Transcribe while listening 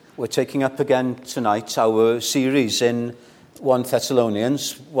We're taking up again tonight our series in 1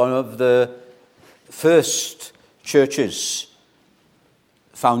 Thessalonians, one of the first churches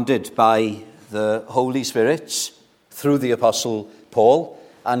founded by the Holy Spirit through the Apostle Paul.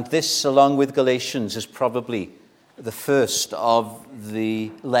 And this, along with Galatians, is probably the first of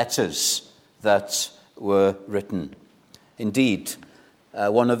the letters that were written. Indeed,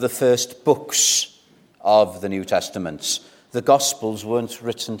 one of the first books of the New Testament. The Gospels weren't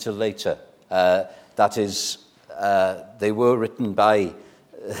written till later. That is, they were written by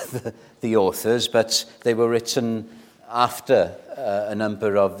the authors, but they were written after a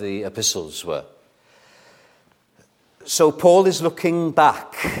number of the epistles were. So Paul is looking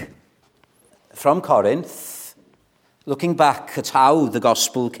back from Corinth, looking back at how the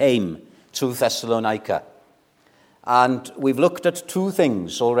gospel came to Thessalonica. And we've looked at two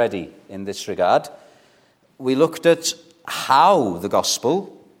things already in this regard. We looked at how the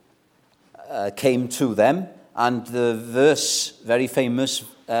gospel came to them, and the verse, very famous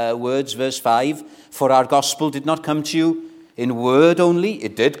words, verse 5, "For our gospel did not come to you in word only."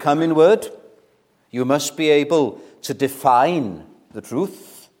 It did come in word. You must be able to define the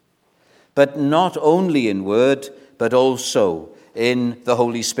truth, but not only in word, but also in the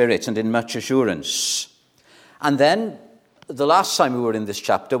Holy Spirit and in much assurance. And then, the last time we were in this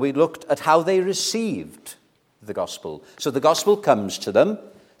chapter, we looked at how they received the gospel. So the gospel comes to them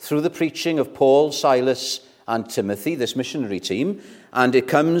through the preaching of Paul, Silas, and Timothy, this missionary team, and it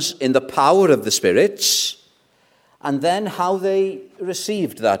comes in the power of the Spirit. And then how they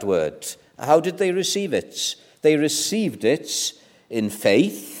received that word. How did they receive it? They received it in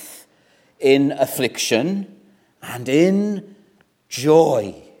faith, in affliction, and in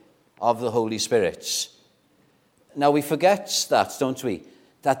joy of the Holy Spirit. Now we forget that, don't we?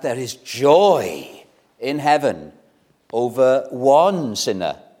 That there is joy in heaven over one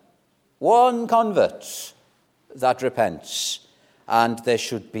sinner, one convert that repents. And there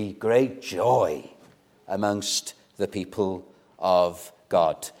should be great joy amongst the people of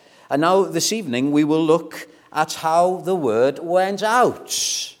God. And now this evening we will look at how the word went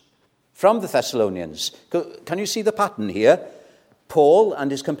out from the Thessalonians. Can you see the pattern here? Paul and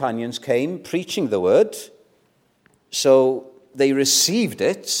his companions came preaching the word. So they received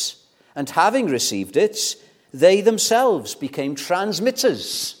it. And having received it, they themselves became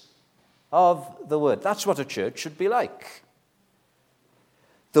transmitters of the word. That's what a church should be like.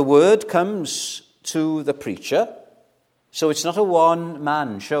 The word comes to the preacher, so it's not a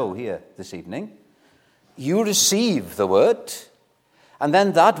one-man show here this evening. You receive the word, and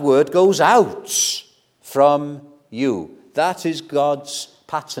then that word goes out from you. That is God's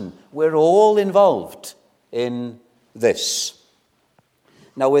pattern. We're all involved in this.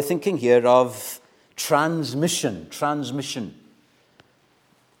 Now, we're thinking here of transmission.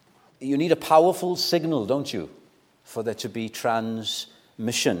 You need a powerful signal, don't you, for there to be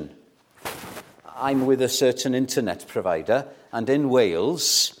transmission. I'm with a certain internet provider, and in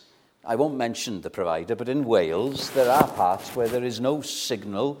Wales, I won't mention the provider, but in Wales, there are parts where there is no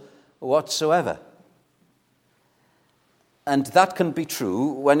signal whatsoever. And that can be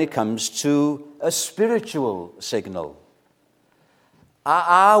true when it comes to a spiritual signal.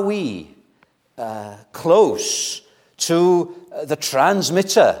 Are we close to the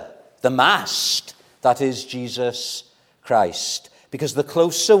transmitter, the mast that is Jesus Christ? Because the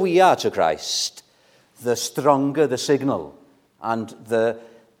closer we are to Christ, the stronger the signal and the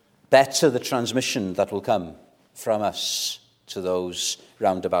better the transmission that will come from us to those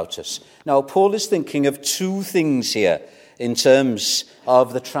round about us. Now, Paul is thinking of two things here in terms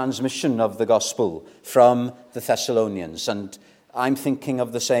of the transmission of the gospel from the Thessalonians, and I'm thinking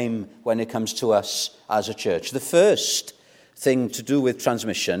of the same when it comes to us as a church. The first thing to do with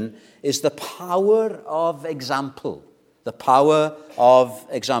transmission is the power of example. The power of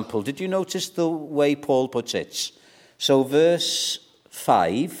example. Did you notice the way Paul puts it? So verse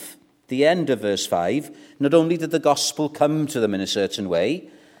 5, the end of verse 5, not only did the gospel come to them in a certain way,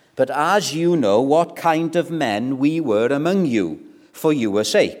 but as you know what kind of men we were among you, for your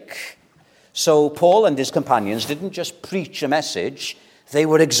sake. So Paul and his companions didn't just preach a message, they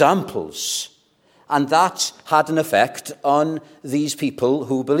were examples. And that had an effect on these people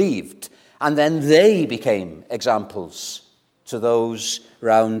who believed. And then they became examples to those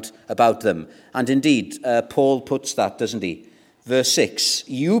round about them. And indeed, Paul puts that, doesn't he? Verse 6,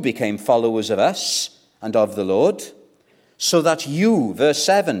 you became followers of us and of the Lord, so that you, verse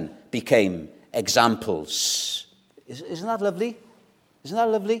 7, became examples. Isn't that lovely? Isn't that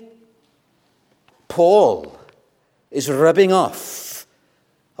lovely? Paul is rubbing off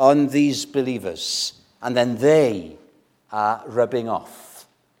on these believers, and then they are rubbing off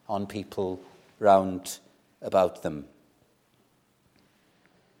on people round about them.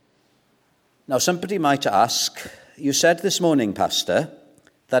 Now, somebody might ask, you said this morning, Pastor,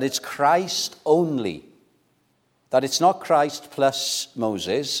 that it's Christ only, that it's not Christ plus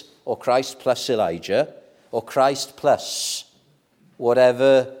Moses, or Christ plus Elijah, or Christ plus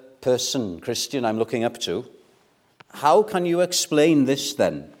whatever person, Christian, I'm looking up to. How can you explain this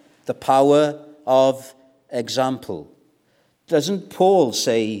then? The power of example. Doesn't Paul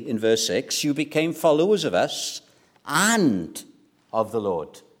say in verse 6, you became followers of us and of the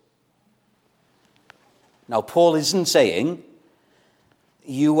Lord? Now, Paul isn't saying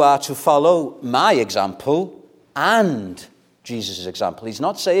you are to follow my example and Jesus' example. He's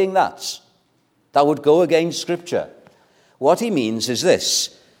not saying that. That would go against Scripture. What he means is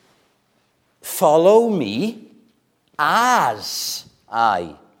this: follow me as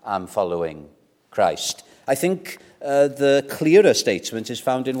I am following Christ. I think the clearer statement is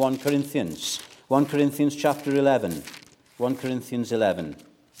found in 1 Corinthians. 1 Corinthians chapter 11. 1 Corinthians 11.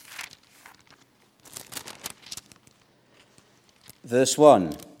 Verse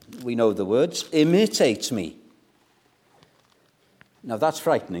 1, we know the words, imitate me. Now that's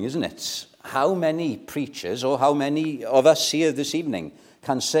frightening, isn't it? How many preachers, or how many of us here this evening,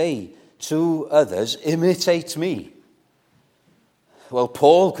 can say to others, imitate me? Well,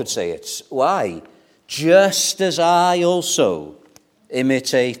 Paul could say it. Why? Just as I also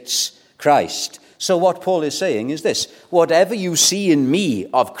imitate Christ. So what Paul is saying is this: whatever you see in me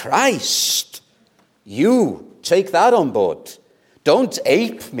of Christ, you take that on board. Don't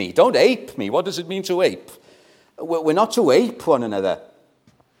ape me. Don't ape me. What does it mean to ape? We're not to ape one another.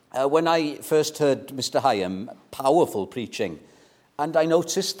 When I first heard Mr. Hyam, powerful preaching, and I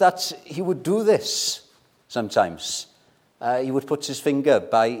noticed that he would do this sometimes. He would put his finger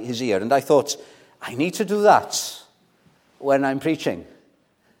by his ear, and I thought, I need to do that when I'm preaching.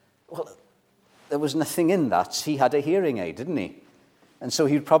 Well, there was nothing in that. He had a hearing aid, didn't he? And so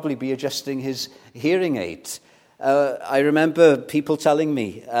he'd probably be adjusting his hearing aid. I remember people telling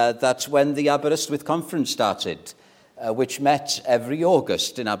me that when the Aberystwyth conference started, which met every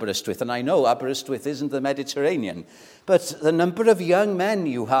August in Aberystwyth, and I know Aberystwyth isn't the Mediterranean, but the number of young men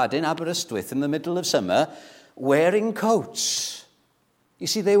you had in Aberystwyth in the middle of summer wearing coats. You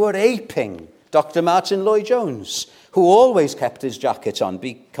see, they were aping Dr. Martin Lloyd-Jones, who always kept his jacket on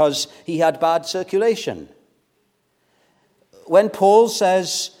because he had bad circulation. When Paul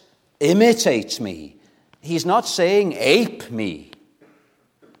says, imitate me, he's not saying ape me.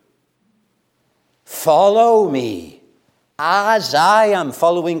 Follow me as I am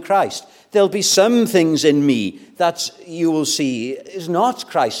following Christ. There'll be some things in me that you will see is not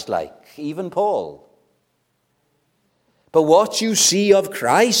Christ-like, even Paul. But what you see of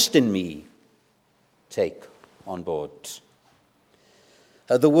Christ in me, take on board.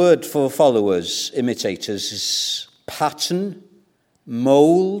 The word for followers, imitators, is pattern,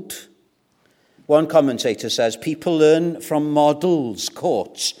 mold. One commentator says, people learn from models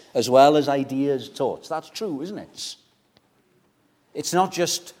caught as well as ideas taught. That's true, isn't it? It's not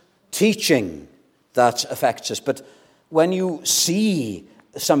just teaching that affects us, but when you see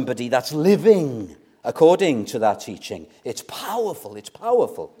somebody that's living according to that teaching, it's powerful, it's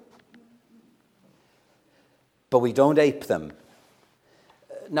powerful. But we don't ape them.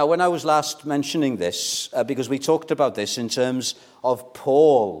 Now, when I was last mentioning this, because we talked about this in terms of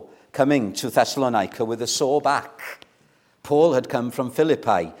Paul coming to Thessalonica with a sore back. Paul had come from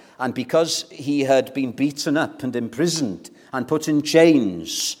Philippi, and because he had been beaten up and imprisoned and put in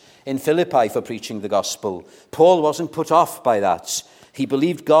chains in Philippi for preaching the gospel, Paul wasn't put off by that. He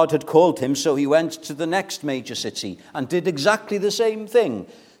believed God had called him, so he went to the next major city and did exactly the same thing.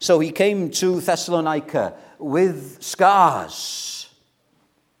 So he came to Thessalonica with scars.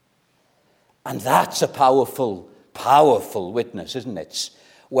 And that's a powerful, powerful witness, isn't it?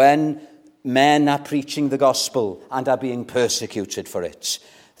 When men are preaching the gospel and are being persecuted for it.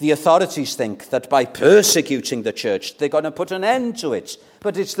 The authorities think that by persecuting the church, they're going to put an end to it.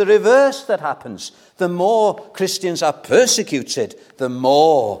 But it's the reverse that happens. The more Christians are persecuted, the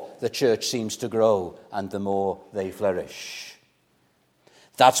more the church seems to grow and the more they flourish.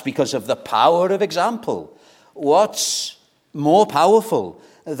 That's because of the power of example. What's more powerful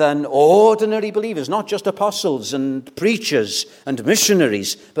than ordinary believers, not just apostles and preachers and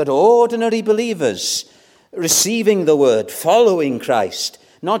missionaries, but ordinary believers receiving the word, following Christ,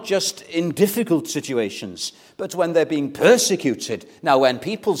 not just in difficult situations, but when they're being persecuted. Now, when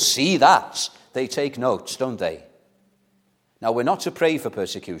people see that, they take notes, don't they? Now, we're not to pray for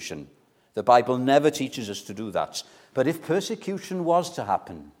persecution. The Bible never teaches us to do that. But if persecution was to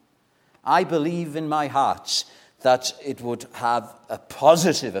happen, I believe in my heart that it would have a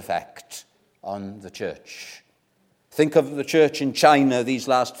positive effect on the church. Think of the church in China these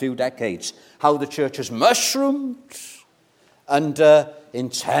last few decades, how the church has mushroomed under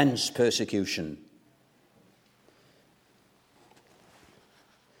intense persecution.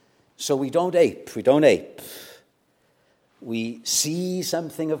 So we don't ape. We see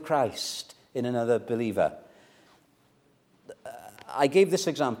something of Christ in another believer. I gave this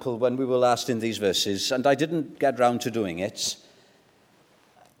example when we were last in these verses, and I didn't get round to doing it.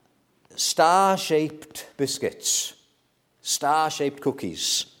 Star-shaped biscuits, star-shaped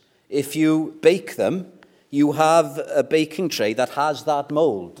cookies. If you bake them, you have a baking tray that has that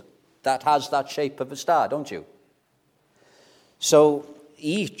mold, that has that shape of a star, don't you? So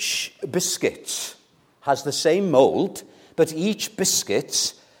each biscuit has the same mold, but each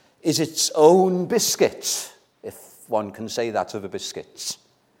biscuit is its own biscuit, if one can say that of a biscuit.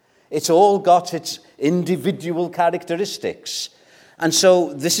 It's all got its individual characteristics. And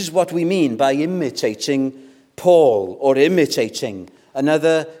so this is what we mean by imitating Paul or imitating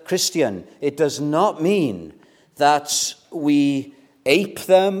another Christian. It does not mean that we ape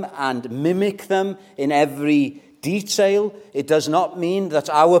them and mimic them in every detail. It does not mean that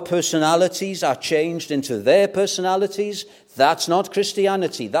our personalities are changed into their personalities. That's not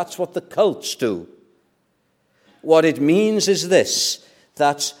Christianity. That's what the cults do. What it means is this,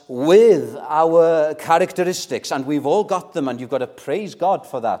 that with our characteristics, and we've all got them, and you've got to praise God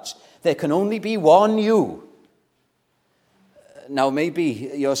for that, there can only be one you. Now,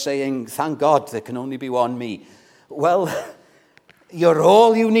 maybe you're saying, thank God there can only be one me. Well, you're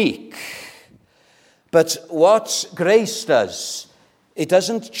all unique. But what grace does, it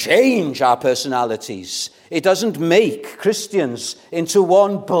doesn't change our personalities. It doesn't make Christians into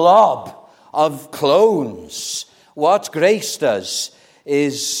one blob of clones. What grace does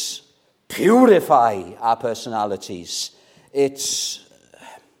is purify our personalities. It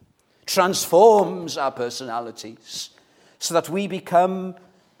transforms our personalities so that we become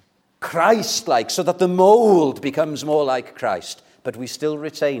Christ-like, so that the mold becomes more like Christ, but we still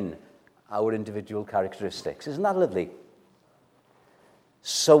retain our individual characteristics. Isn't that lovely?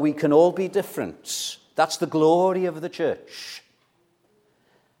 So we can all be different. That's the glory of the church.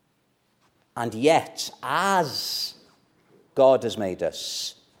 And yet, as God has made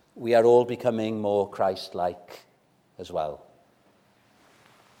us, we are all becoming more Christ-like as well.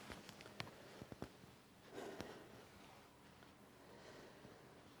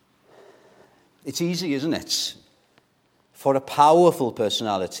 It's easy, isn't it, for a powerful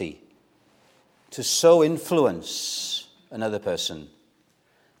personality to so influence another person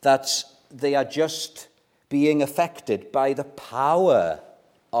that they are just being affected by the power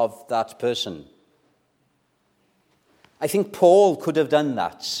of that person. I think Paul could have done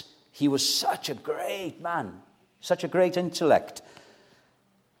that. He was such a great man, such a great intellect.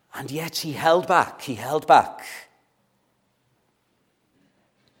 And yet he held back.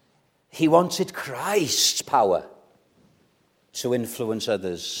 He wanted Christ's power to influence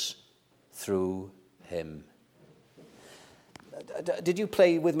others through him. Did you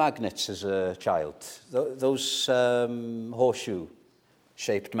play with magnets as a child? Those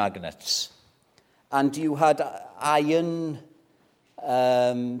horseshoe-shaped magnets. And you had iron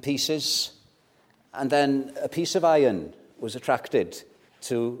pieces, and then a piece of iron was attracted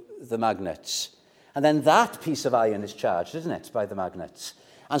to the magnets. And then that piece of iron is charged, isn't it, by the magnets?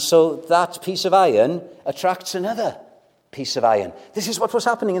 And so that piece of iron attracts another piece of iron. This is what was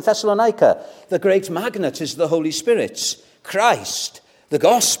happening in Thessalonica. The great magnet is the Holy Spirit, Christ, the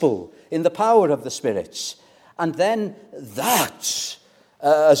gospel in the power of the Spirit. And then that,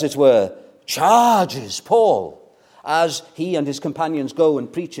 as it were, charges Paul as he and his companions go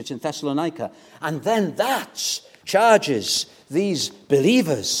and preach it in Thessalonica. And then that charges these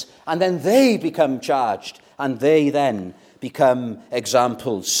believers. And then they become charged. And they then become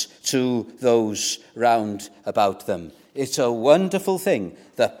examples to those round about them. It's a wonderful thing,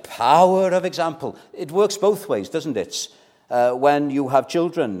 the power of example. It works both ways, doesn't it? When you have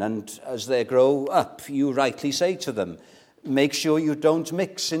children and as they grow up, you rightly say to them, make sure you don't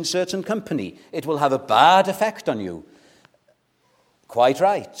mix in certain company. It will have a bad effect on you. Quite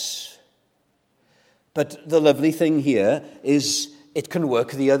right. But the lovely thing here is it can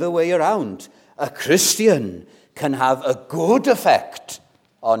work the other way around. A Christian can have a good effect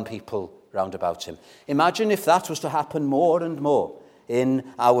on people round about him. Imagine if that was to happen more and more in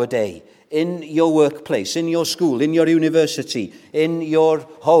our day, in your workplace, in your school, in your university, in your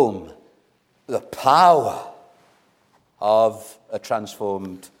home. The power of a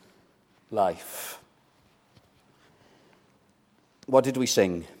transformed life. What did we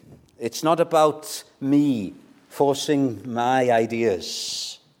sing? It's not about me forcing my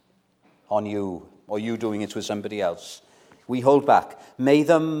ideas on you, or you doing it with somebody else. We hold back. May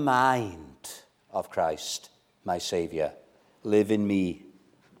the mind of Christ, my Saviour, live in me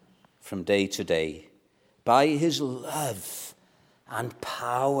from day to day, by his love and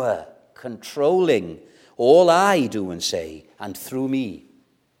power, controlling all I do and say, and through me,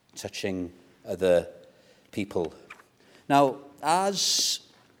 touching other people. Now, as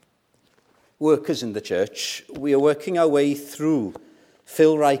workers in the church, we are working our way through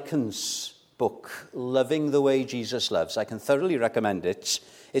Phil Ryken's book, Loving the Way Jesus Loves. I can thoroughly recommend it.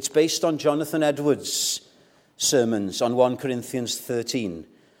 It's based on Jonathan Edwards' sermons on 1 Corinthians 13.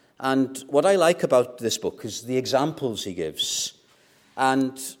 And what I like about this book is the examples he gives.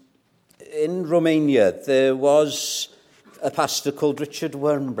 And in Romania, there was a pastor called Richard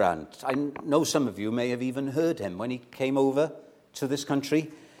Wurmbrand. I know some of you may have even heard him when he came over to this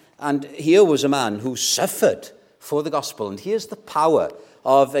country. And here was a man who suffered for the gospel. And here's the power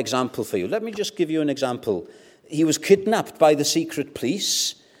of example for you. Let me just give you an example. He was kidnapped by the secret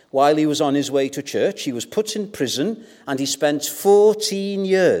police while he was on his way to church. He was put in prison, and he spent 14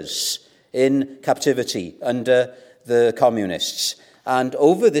 years in captivity under the communists. And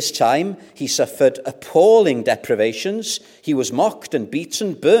over this time, he suffered appalling deprivations. He was mocked and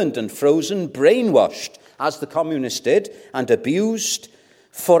beaten, burned and frozen, brainwashed, as the communists did, and abused.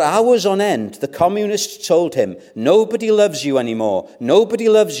 For hours on end, the communists told him, "Nobody loves you anymore. Nobody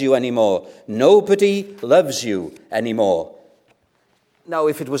loves you anymore. Nobody loves you anymore." Now,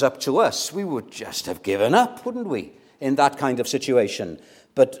 if it was up to us, we would just have given up, wouldn't we, in that kind of situation?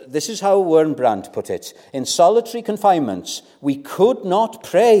 But this is how Wurmbrand put it. In solitary confinement, we could not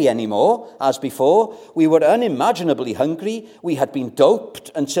pray anymore, as before. We were unimaginably hungry. We had been doped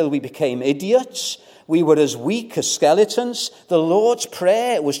until we became idiots. We were as weak as skeletons. The Lord's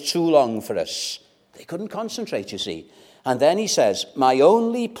Prayer was too long for us. They couldn't concentrate, you see. And then he says, "My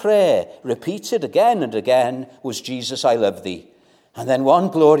only prayer, repeated again and again, was, 'Jesus, I love thee.' And then one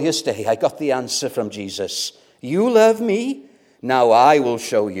glorious day, I got the answer from Jesus. 'You love me? Now I will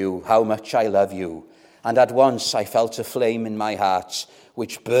show you how much I love you.' And at once I felt a flame in my heart,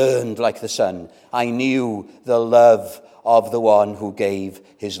 which burned like the sun. I knew the love of the one who gave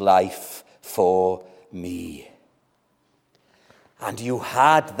his life for me." And you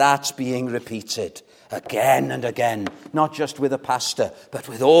had that being repeated again and again, not just with a pastor, but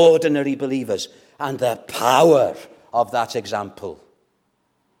with ordinary believers, and the power of that example.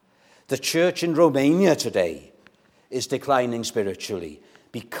 The church in Romania today is declining spiritually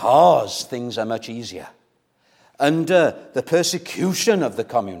because things are much easier. Under the persecution of the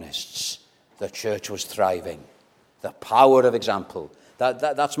communists, the church was thriving. The power of example.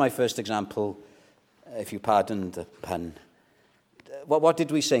 That's my first example, if you pardon the pun. What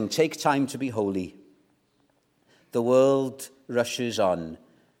did we sing? Take time to be holy. The world rushes on.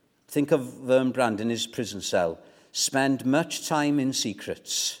 Think of Wurmbrand in his prison cell. Spend much time in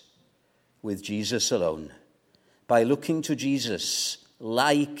secrets with Jesus alone. By looking to Jesus,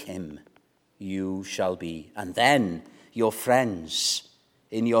 like him, you shall be. And then your friends,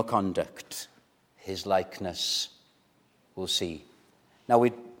 in your conduct, his likeness will see. Now,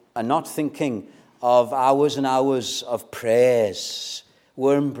 we are not thinking of hours and hours of prayers.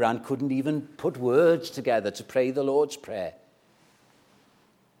 Wurmbrand couldn't even put words together to pray the Lord's Prayer.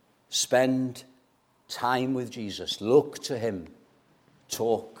 Spend time with Jesus. Look to him.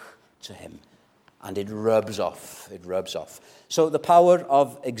 Talk to him. And it rubs off. It rubs off. So the power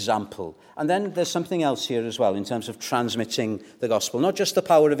of example. And then there's something else here as well in terms of transmitting the gospel. Not just the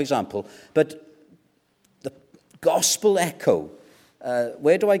power of example, but the gospel echo.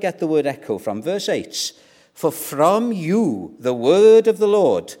 Where do I get the word echo from? Verse 8. For from you the word of the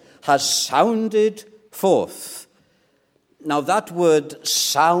Lord has sounded forth. Now that word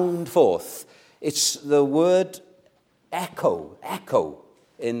sound forth, it's the word echo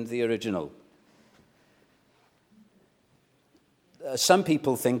in the original. Some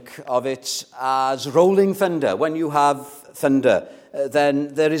people think of it as rolling thunder. When you have thunder,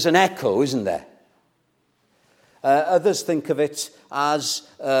 then there is an echo, isn't there? Others think of it as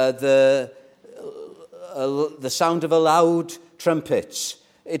the sound of a loud trumpet.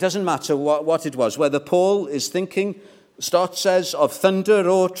 It doesn't matter what it was. Whether Paul is thinking, Stott says, of thunder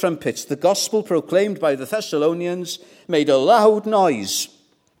or trumpets, the gospel proclaimed by the Thessalonians made a loud noise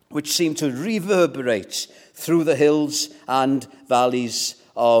which seemed to reverberate through the hills and valleys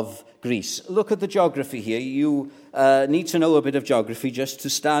of Greece. Look at the geography here. You need to know a bit of geography just to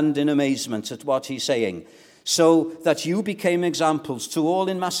stand in amazement at what he's saying. So that you became examples to all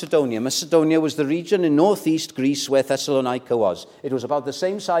in Macedonia. Macedonia was the region in northeast Greece where Thessalonica was. It was about the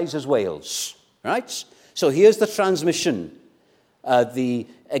same size as Wales, right? So here's the transmission, the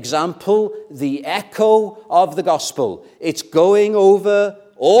example, the echo of the gospel. It's going over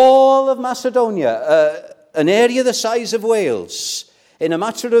all of Macedonia, an area the size of Wales, in a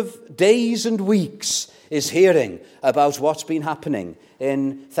matter of days and weeks, is hearing about what's been happening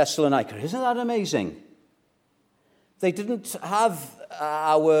in Thessalonica. Isn't that amazing? They didn't have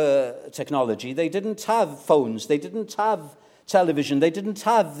our technology. They didn't have phones. They didn't have television. They didn't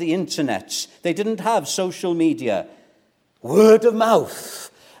have the internet. They didn't have social media. Word of mouth.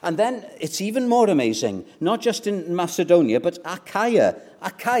 And then it's even more amazing, not just in Macedonia, but Achaia.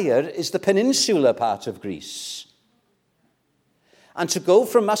 Achaia is the peninsular part of Greece. And to go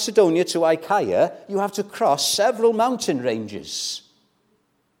from Macedonia to Achaia, you have to cross several mountain ranges.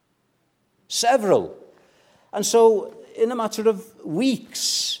 Several. And so, in a matter of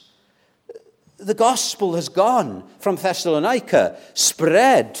weeks, the gospel has gone from Thessalonica,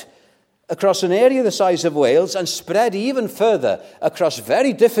 spread across an area the size of Wales, and spread even further across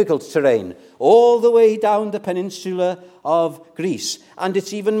very difficult terrain, all the way down the peninsula of Greece. And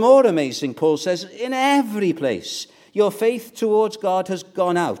it's even more amazing, Paul says, in every place, your faith towards God has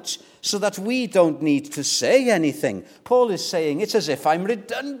gone out, so that we don't need to say anything. Paul is saying, it's as if I'm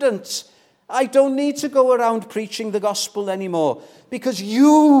redundant. I don't need to go around preaching the gospel anymore, because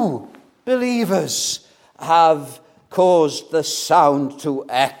you, believers, have caused the sound to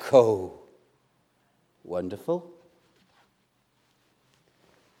echo. Wonderful.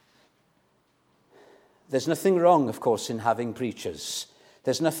 There's nothing wrong, of course, in having preachers.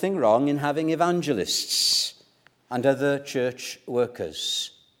 There's nothing wrong in having evangelists and other church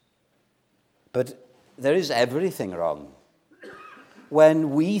workers. But there is everything wrong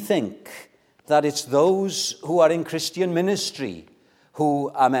when we think that it's those who are in Christian ministry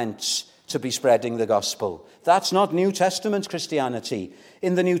who are meant to be spreading the gospel. That's not New Testament Christianity.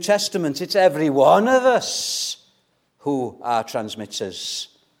 In the New Testament, it's every one of us who are transmitters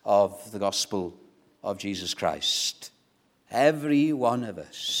of the gospel of Jesus Christ. Every one of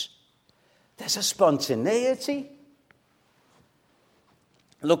us. There's a spontaneity.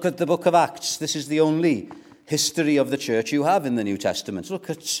 Look at the book of Acts. This is the only history of the church you have in the New Testament. Look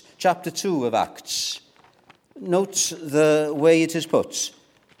at chapter 2 of Acts. Note the way it is put.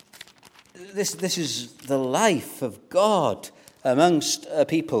 This is the life of God amongst a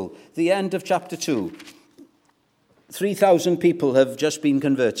people. The end of chapter 2. 3,000 people have just been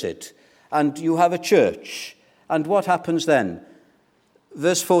converted. And you have a church. And what happens then?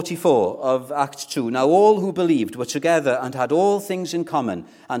 Verse 44 of Acts 2. Now all who believed were together and had all things in common,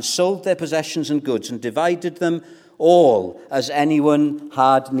 and sold their possessions and goods, and divided them all as anyone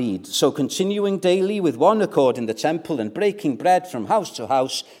had need. So continuing daily with one accord in the temple, and breaking bread from house to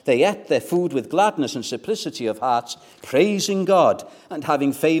house, they ate their food with gladness and simplicity of heart, praising God and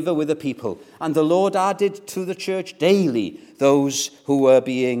having favor with the people. And the Lord added to the church daily those who were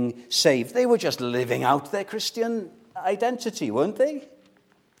being saved. They were just living out their Christian identity, weren't they?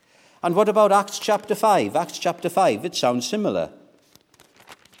 And what about Acts chapter 5? Acts chapter 5, it sounds similar.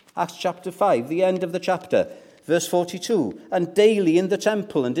 Acts chapter 5, the end of the chapter. Verse 42, and daily in the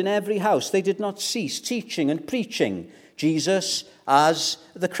temple and in every house they did not cease teaching and preaching Jesus as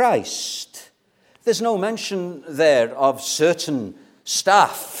the Christ. There's no mention there of certain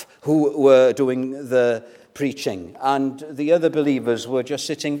staff who were doing the preaching and the other believers were just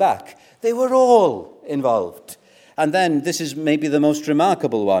sitting back. They were all involved. And then this is maybe the most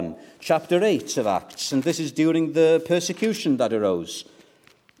remarkable one, chapter 8 of Acts, and this is during the persecution that arose.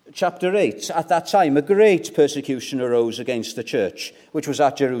 Chapter 8, at that time, a great persecution arose against the church, which was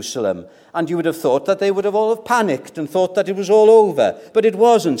at Jerusalem. And you would have thought that they would have all panicked and thought that it was all over. But it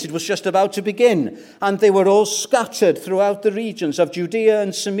wasn't. It was just about to begin. And they were all scattered throughout the regions of Judea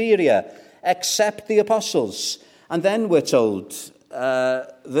and Samaria, except the apostles. And then we're told,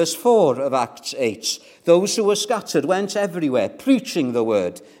 verse 4 of Acts 8, those who were scattered went everywhere, preaching the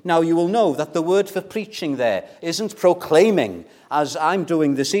word. Now you will know that the word for preaching there isn't proclaiming, as I'm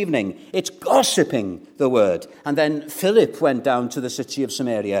doing this evening. It's gossiping the word. And then Philip went down to the city of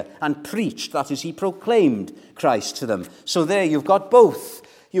Samaria and preached. That is, he proclaimed Christ to them. So there you've got both.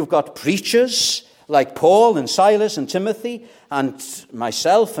 You've got preachers like Paul and Silas and Timothy and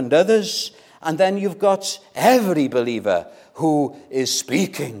myself and others. And then you've got every believer who is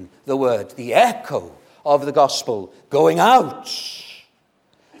speaking the word, the echo of the gospel going out.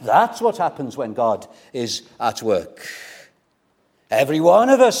 That's what happens when God is at work. Every one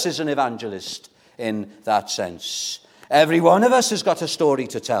of us is an evangelist in that sense. Every one of us has got a story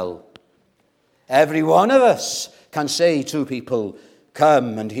to tell. Every one of us can say to people,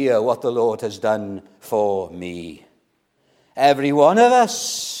 come and hear what the Lord has done for me. Every one of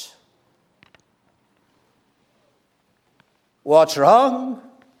us. What's wrong?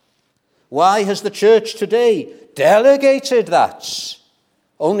 Why has the church today delegated that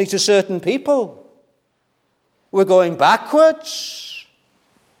only to certain people? We're going backwards.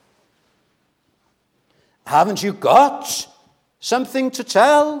 Haven't you got something to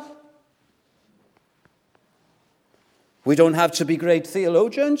tell? We don't have to be great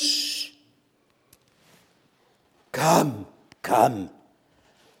theologians. Come,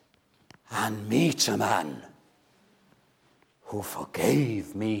 and meet a man who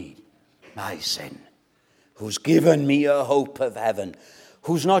forgave me my sin, who's given me a hope of heaven,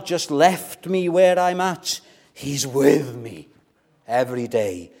 who's not just left me where I'm at, he's with me every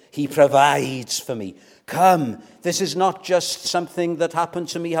day. He provides for me. Come, this is not just something that happened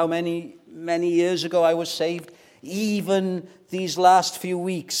to me how many years ago I was saved. Even these last few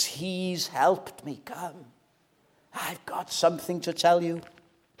weeks, he's helped me. Come, I've got something to tell you.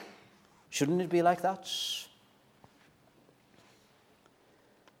 Shouldn't it be like that?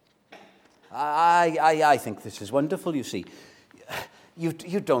 I think this is wonderful, you see.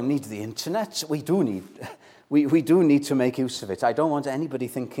 You don't need the internet. We do need to make use of it. I don't want anybody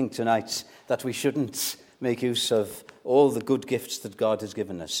thinking tonight that we shouldn't make use of all the good gifts that God has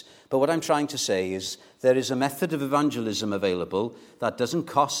given us. But what I'm trying to say is there is a method of evangelism available that doesn't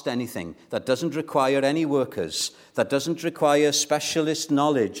cost anything, that doesn't require any workers, that doesn't require specialist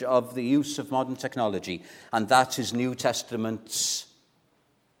knowledge of the use of modern technology, and that is New Testament's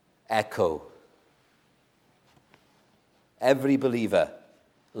echo. Every believer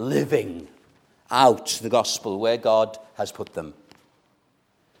living out the gospel where God has put them.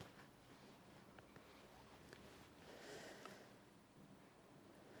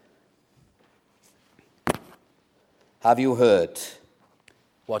 Have you heard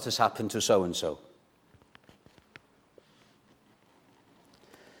what has happened to so-and-so?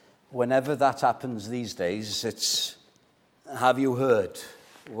 Whenever that happens these days, it's, have you heard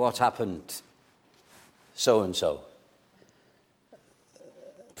what happened so-and-so?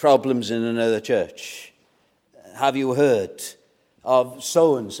 Problems in another church. Have you heard of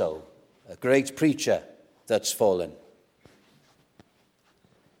so-and-so, a great preacher that's fallen?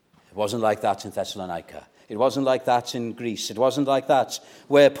 It wasn't like that in Thessalonica. It wasn't like that in Greece. It wasn't like that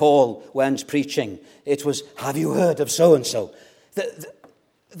where Paul went preaching. It was, have you heard of so-and-so?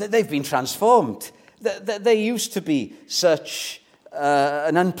 They've been transformed. They used to be such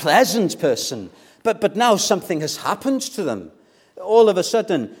an unpleasant person, but now something has happened to them. All of a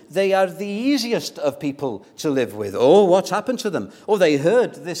sudden, they are the easiest of people to live with. Oh, what's happened to them? Oh, they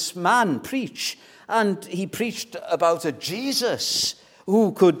heard this man preach, and he preached about a Jesus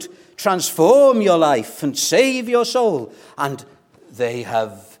who could transform your life and save your soul, and they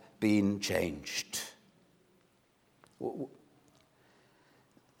have been changed.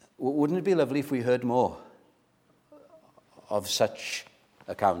 Wouldn't it be lovely if we heard more of such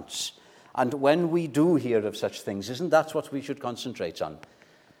accounts? And when we do hear of such things, isn't that what we should concentrate on?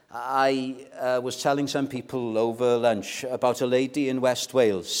 I was telling some people over lunch about a lady in West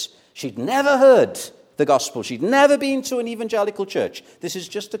Wales. She'd never heard the gospel. She'd never been to an evangelical church. This is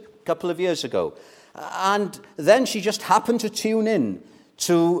just a couple of years ago. And then she just happened to tune in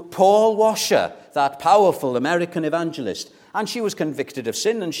to Paul Washer, that powerful American evangelist. And she was convicted of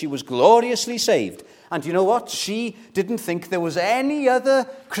sin, and she was gloriously saved. And you know what? She didn't think there was any other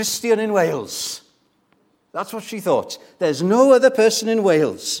Christian in Wales. That's what she thought. There's no other person in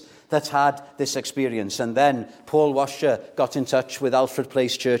Wales that had this experience. And then Paul Washer got in touch with Alfred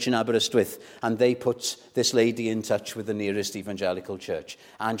Place Church in Aberystwyth, and they put this lady in touch with the nearest evangelical church.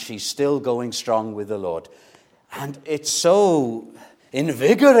 And she's still going strong with the Lord. And it's so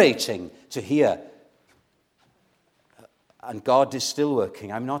invigorating to hear. And God is still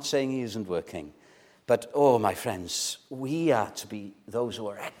working. I'm not saying he isn't working. But, oh, my friends, we are to be those who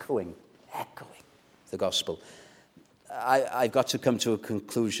are echoing the gospel. I've got to come to a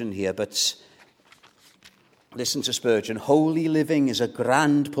conclusion here, but listen to Spurgeon. Holy living is a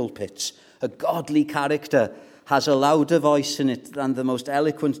grand pulpit. A godly character has a louder voice in it than the most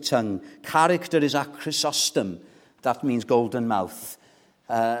eloquent tongue. Character is a Chrysostom. That means golden mouth.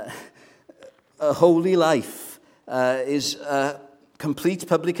 A holy life is a complete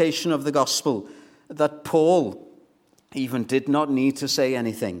publication of the gospel that Paul even did not need to say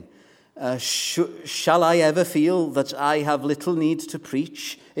anything. Shall I ever feel that I have little need to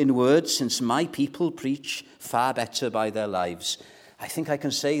preach in words, since my people preach far better by their lives? I think I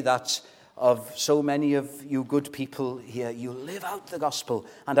can say that of so many of you good people here. You live out the gospel,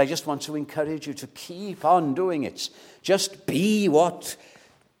 and I just want to encourage you to keep on doing it. Just be what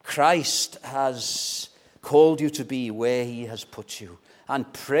Christ has called you to be where he has put you,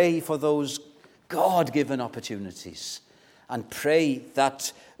 and pray for those God-given opportunities. and pray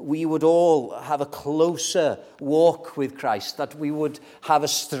that we would all have a closer walk with Christ, that we would have a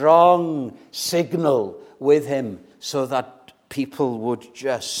strong signal with him so that people would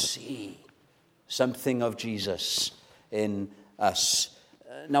just see something of Jesus in us.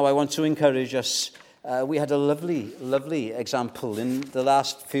 Now, I want to encourage us. We had a lovely example in the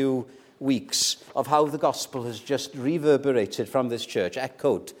last few weeks of how the gospel has just reverberated from this church,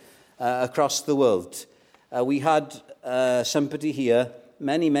 echoed across the world. We had somebody here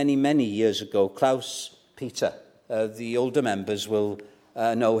many years ago, Klaus Peter. The older members will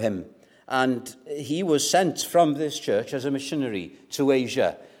know him. And he was sent from this church as a missionary to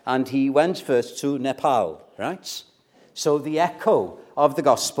Asia. And he went first to Nepal, right? So the echo of the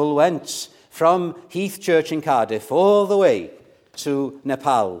gospel went from Heath Church in Cardiff all the way to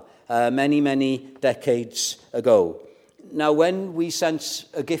Nepal many decades ago. Now, when we sent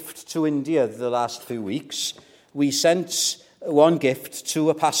a gift to India the last few weeks, we sent one gift to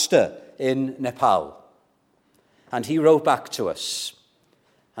a pastor in Nepal. And he wrote back to us.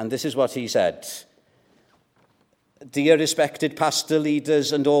 And this is what he said. Dear respected pastor,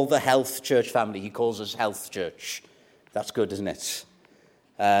 leaders, and all the Health Church family. He calls us Health Church. That's good, isn't it?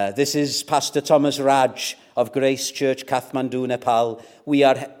 This is Pastor Thomas Raj of Grace Church, Kathmandu, Nepal. We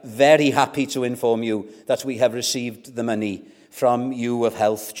are very happy to inform you that we have received the money from you of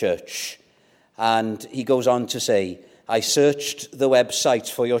Health Church. And he goes on to say, I searched the website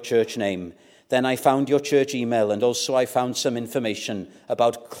for your church name. Then I found your church email, and also I found some information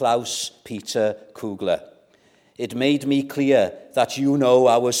about Klaus Peter Kugler. It made me clear that you know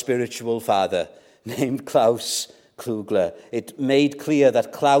our spiritual father, named Klaus Kugler. It made clear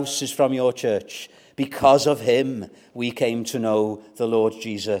that Klaus is from your church. Because of him, we came to know the Lord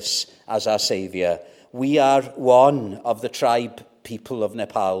Jesus as our Saviour. We are one of the tribe people of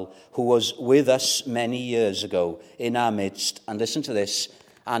Nepal who was with us many years ago in our midst. And listen to this,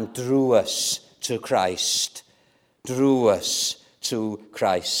 and drew us to Christ. Drew us to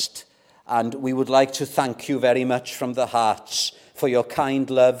Christ. And we would like to thank you very much from the hearts for your kind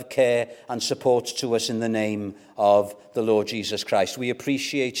love, care, and support to us in the name of the Lord Jesus Christ. We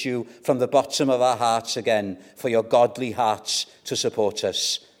appreciate you from the bottom of our hearts again for your godly hearts to support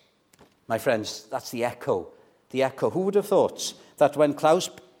us. My friends, that's the echo. The echo. Who would have thought that when Klaus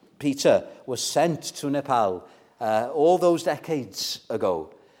Peter was sent to Nepal all those decades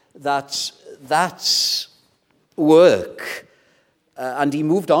ago, that's work, and he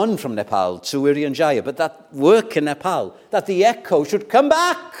moved on from Nepal to Irian Jaya, but that work in Nepal, that the echo should come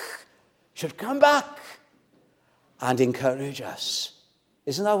back and encourage us.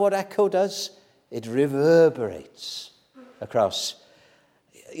 Isn't that what echo does? It reverberates across.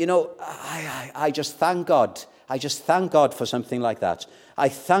 You know, I just thank God. I just thank God for something like that. I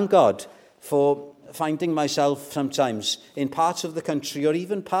thank God for finding myself sometimes in parts of the country or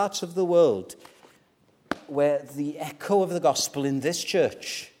even parts of the world where the echo of the gospel in this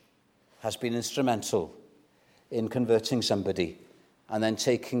church has been instrumental in converting somebody and then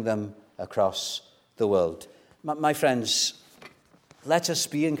taking them across the world. My friends, let us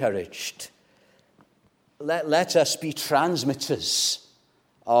be encouraged. Let us be transmitters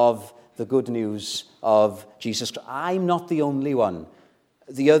of the good news of Jesus Christ. I'm not the only one.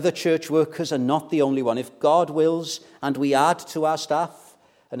 The other church workers are not the only one. If God wills and we add to our staff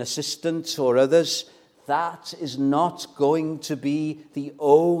an assistant or others, that is not going to be the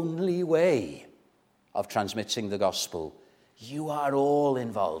only way of transmitting the gospel. You are all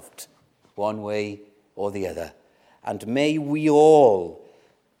involved, one way or the other. And may we all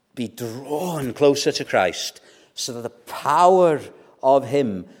be drawn closer to Christ so that the power of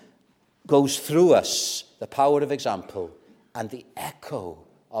him goes through us, the power of example, and the echo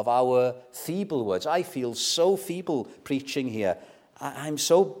of our feeble words. I feel so feeble preaching here. I'm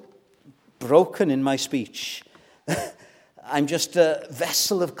so broken in my speech. I'm just a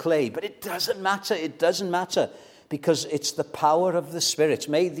vessel of clay, but it doesn't matter, because it's the power of the Spirit.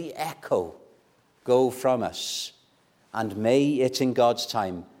 May the echo go from us, and may it in God's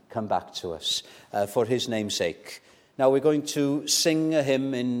time come back to us for his name's sake. Now we're going to sing a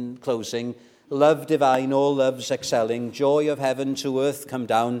hymn in closing. Love divine, all loves excelling, joy of heaven to earth come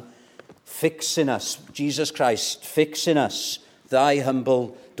down. Fix in us, Jesus Christ, fix in us thy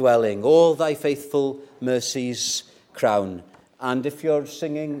humble dwelling, all thy faithful mercies crown. And if you're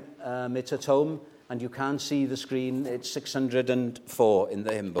singing it at home and you can't see the screen, it's 604 in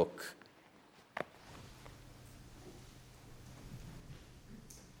the hymn book.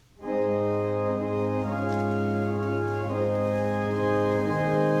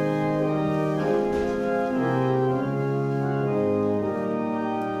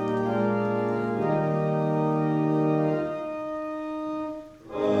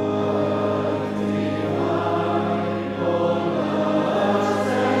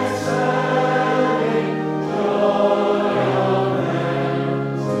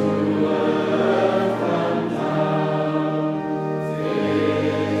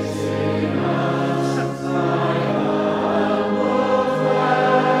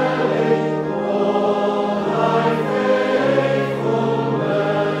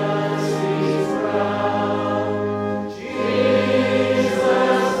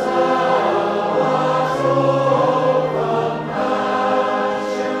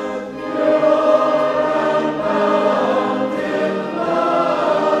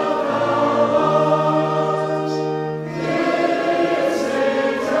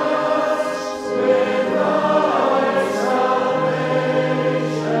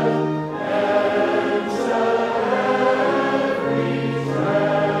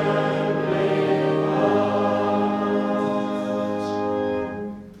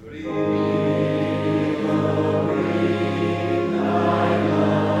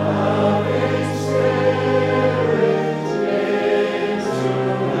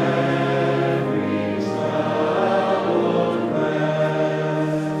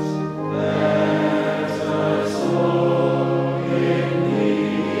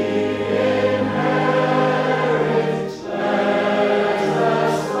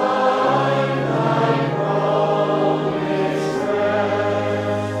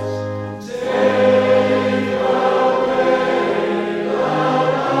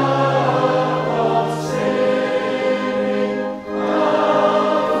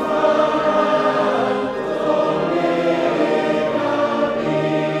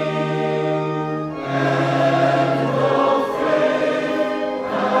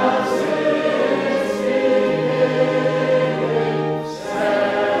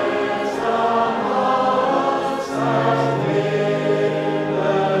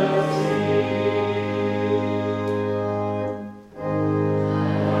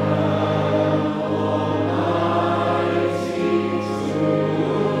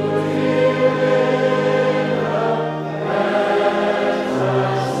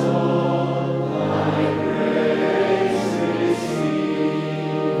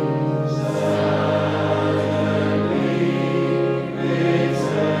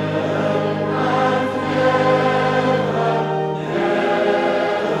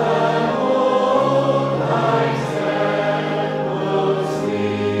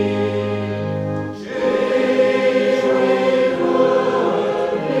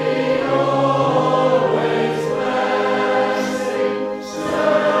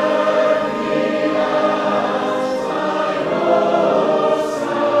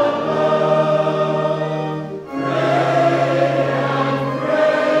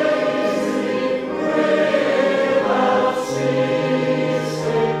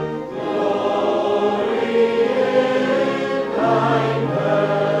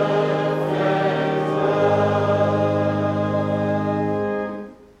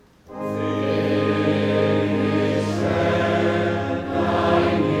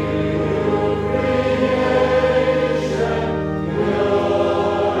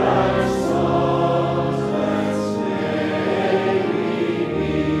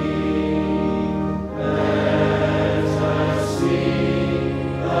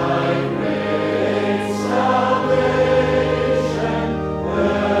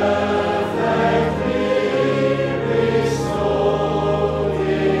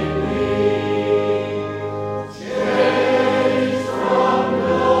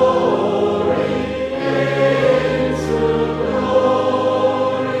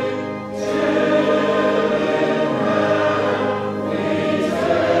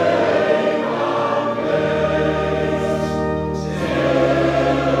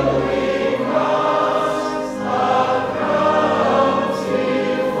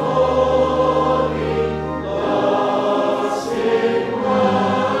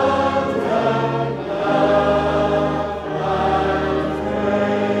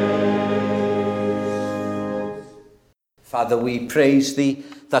 Father, we praise thee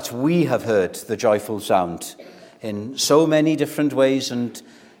that we have heard the joyful sound in so many different ways and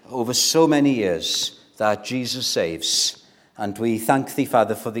over so many years that Jesus saves. And we thank thee,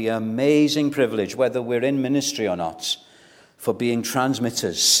 Father, for the amazing privilege, whether we're in ministry or not, for being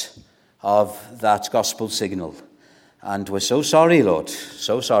transmitters of that gospel signal. And we're so sorry, Lord,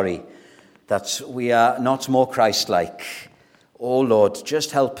 so sorry that we are not more Christ-like. Oh, Lord,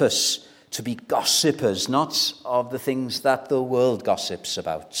 just help us to be gossipers, not of the things that the world gossips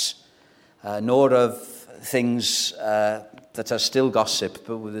about, nor of things that are still gossip,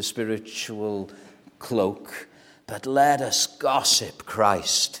 but with a spiritual cloak. But let us gossip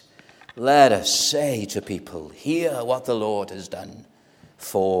Christ. Let us say to people, hear what the Lord has done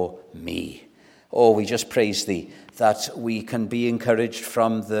for me. Oh, we just praise thee that we can be encouraged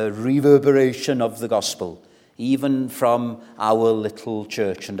from the reverberation of the gospel, even from our little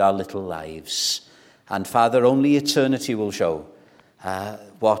church and our little lives. And Father, only eternity will show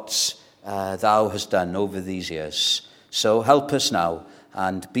what thou hast done over these years. So help us now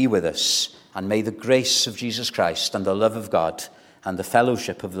and be with us. And may the grace of Jesus Christ and the love of God and the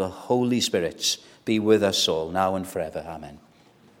fellowship of the Holy Spirit be with us all now and forever. Amen.